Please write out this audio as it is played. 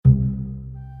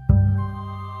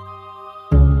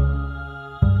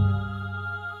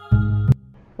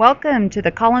Welcome to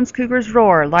the Collins Cougars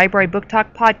Roar Library Book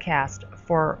Talk podcast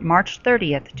for March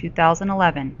 30th,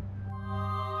 2011.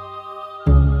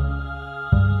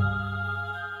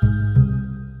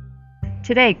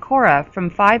 Today, Cora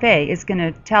from 5A is going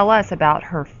to tell us about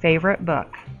her favorite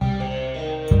book.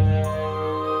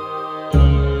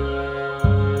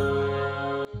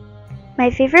 My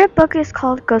favorite book is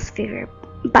called Ghost Fever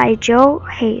by Joe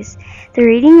Hayes. The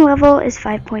reading level is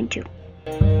 5.2.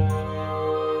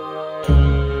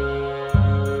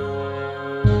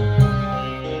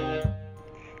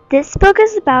 This book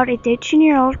is about a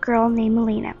 13-year-old girl named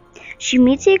Elena. She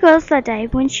meets a ghost that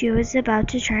died when she was about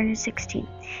to turn 16.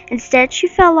 Instead, she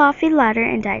fell off a ladder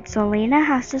and died, so Elena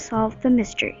has to solve the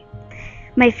mystery.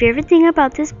 My favorite thing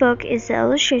about this book is the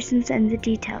illustrations and the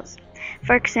details.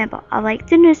 For example, I like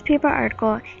the newspaper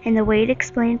article and the way it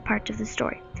explained parts of the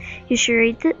story. You should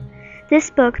read this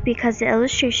book because the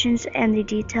illustrations and the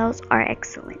details are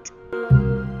excellent.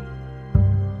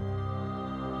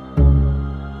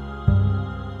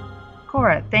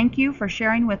 Cora, thank you for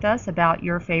sharing with us about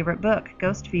your favorite book,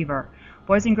 Ghost Fever.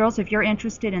 Boys and girls, if you're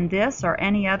interested in this or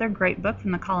any other great book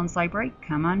from the Collins Library,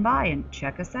 come on by and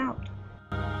check us out.